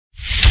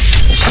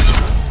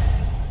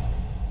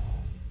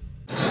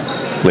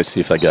Let's see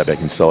if they go back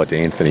inside to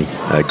Anthony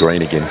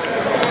Green again.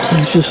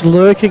 He's just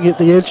lurking at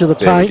the edge of the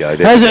paint.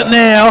 Has it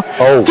now.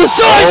 Oh.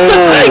 Decides to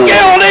take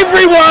out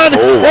everyone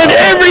and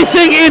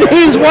everything in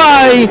his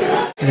way.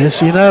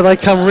 Yes, you know, they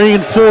come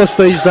reinforced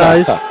these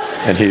days.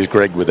 And here's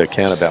Greg with a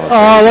counterbalance.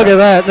 Oh, look at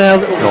that. Now,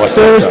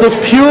 there's the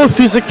pure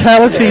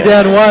physicality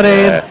down one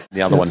end.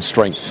 The other one's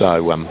strength, so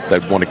they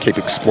want to keep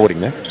exploiting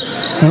that.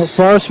 Well,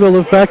 Forestville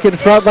are back in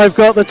front. They've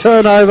got the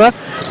turnover.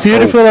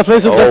 Beautiful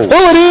offensive to pull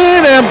it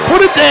in and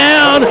put it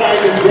down.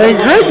 And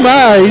Greg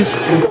Mays.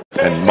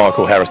 And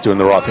Michael Harris doing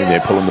the right thing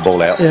there, pulling the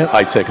ball out.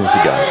 8 seconds to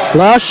go.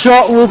 Last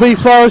shot will be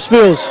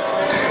Forestville's.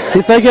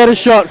 If they get a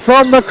shot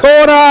from the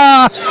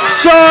corner.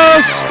 So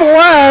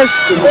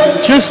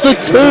splash. Just the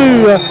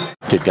 2.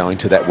 Keep going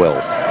to that well.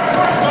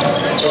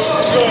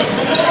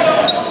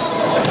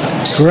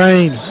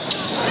 Green.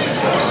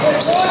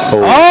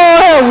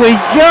 Oh, we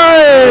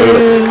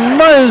go!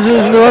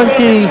 Moses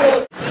Runke.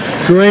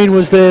 Green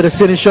was there to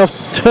finish off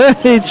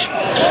Turnage.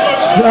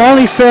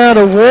 Only found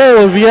a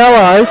wall of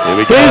yellow.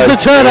 Here's the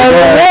turnover.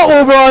 What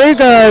will Bronny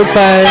do?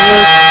 Bang.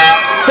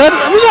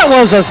 That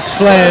was a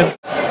slam.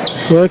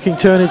 Working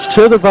Turnage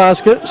to the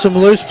basket. Some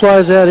loose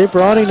players out here.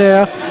 Bronny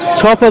now,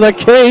 top of the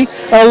key.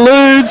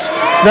 Eludes.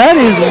 That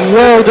is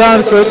well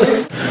done for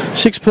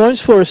 6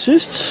 points, 4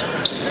 assists.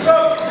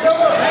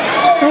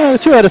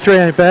 2 out of 3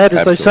 ain't bad,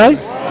 as they say.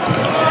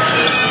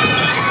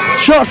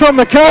 Shot from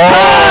the cup.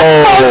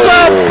 That's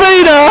a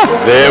beater.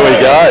 There we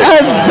go.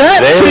 And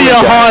that to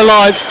your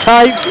highlights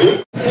tape.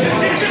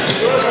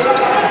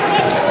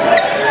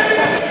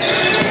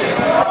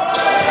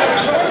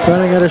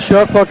 Running out of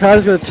shot clock.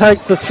 Hardy's going to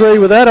take the 3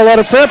 without a lot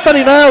of prep, but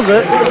he nails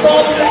it.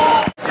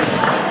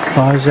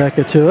 Isaac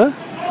Atua.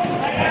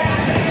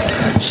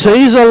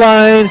 Sees a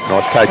lane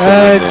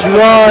and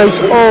drives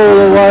all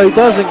the way,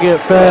 doesn't get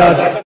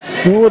fouled.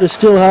 Norwood is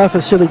still half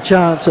a silly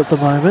chance at the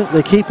moment.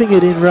 They're keeping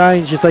it in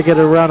range if they get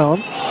a run on.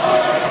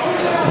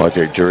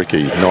 Isaac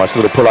Juricki, nice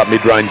little pull-up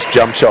mid-range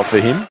jump shot for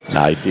him.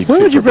 No,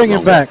 where would you bring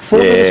him back? 4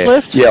 minutes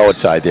left? Yeah, I would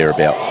say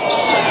thereabouts.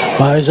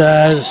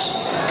 Moses.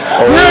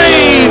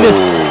 Green!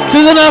 This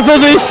is enough of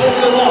this.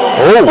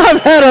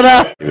 I've had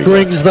enough.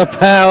 Brings the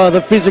power, the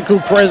physical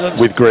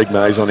presence. With Greg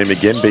Mays on him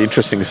again. Be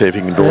interesting to see if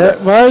he can draw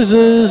that.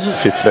 Moses.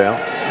 5th foul.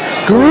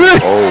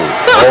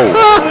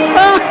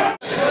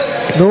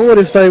 Norwood,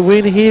 if they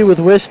win here with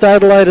West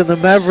Adelaide and the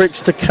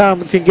Mavericks to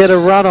come, can get a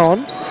run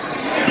on.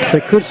 They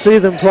could see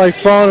them play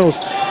finals.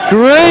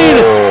 Green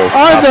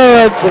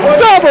under a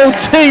double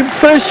team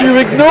pressure,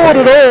 ignored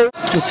it all.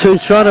 The 2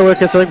 trying to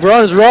work out something.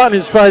 Brian's right in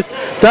his face.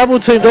 Double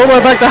teamed all the way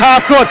back to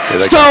half court.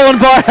 Stolen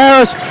by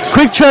Harris.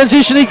 Quick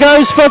transition. He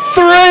goes for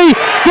 3.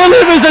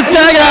 Delivers a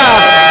dagger.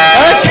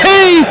 A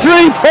key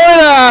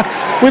 3-pointer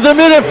with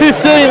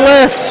 1:15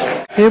 left.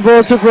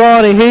 Inboard to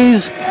Bryony.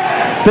 He's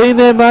been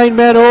their main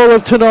man all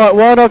of tonight.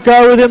 Why not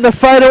go with him? The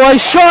fadeaway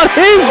shot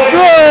is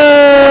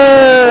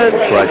good.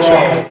 Great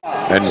shot.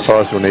 And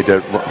Forrest will need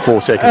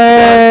 4 seconds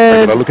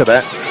to go. Look at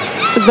that.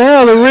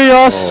 Now the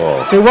Rios.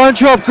 It won't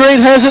drop.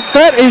 Green has it.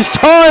 That is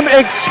time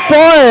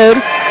expired.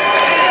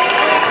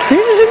 He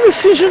was in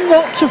decision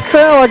not to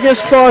foul. I guess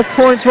 5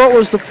 points. What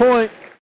was the point?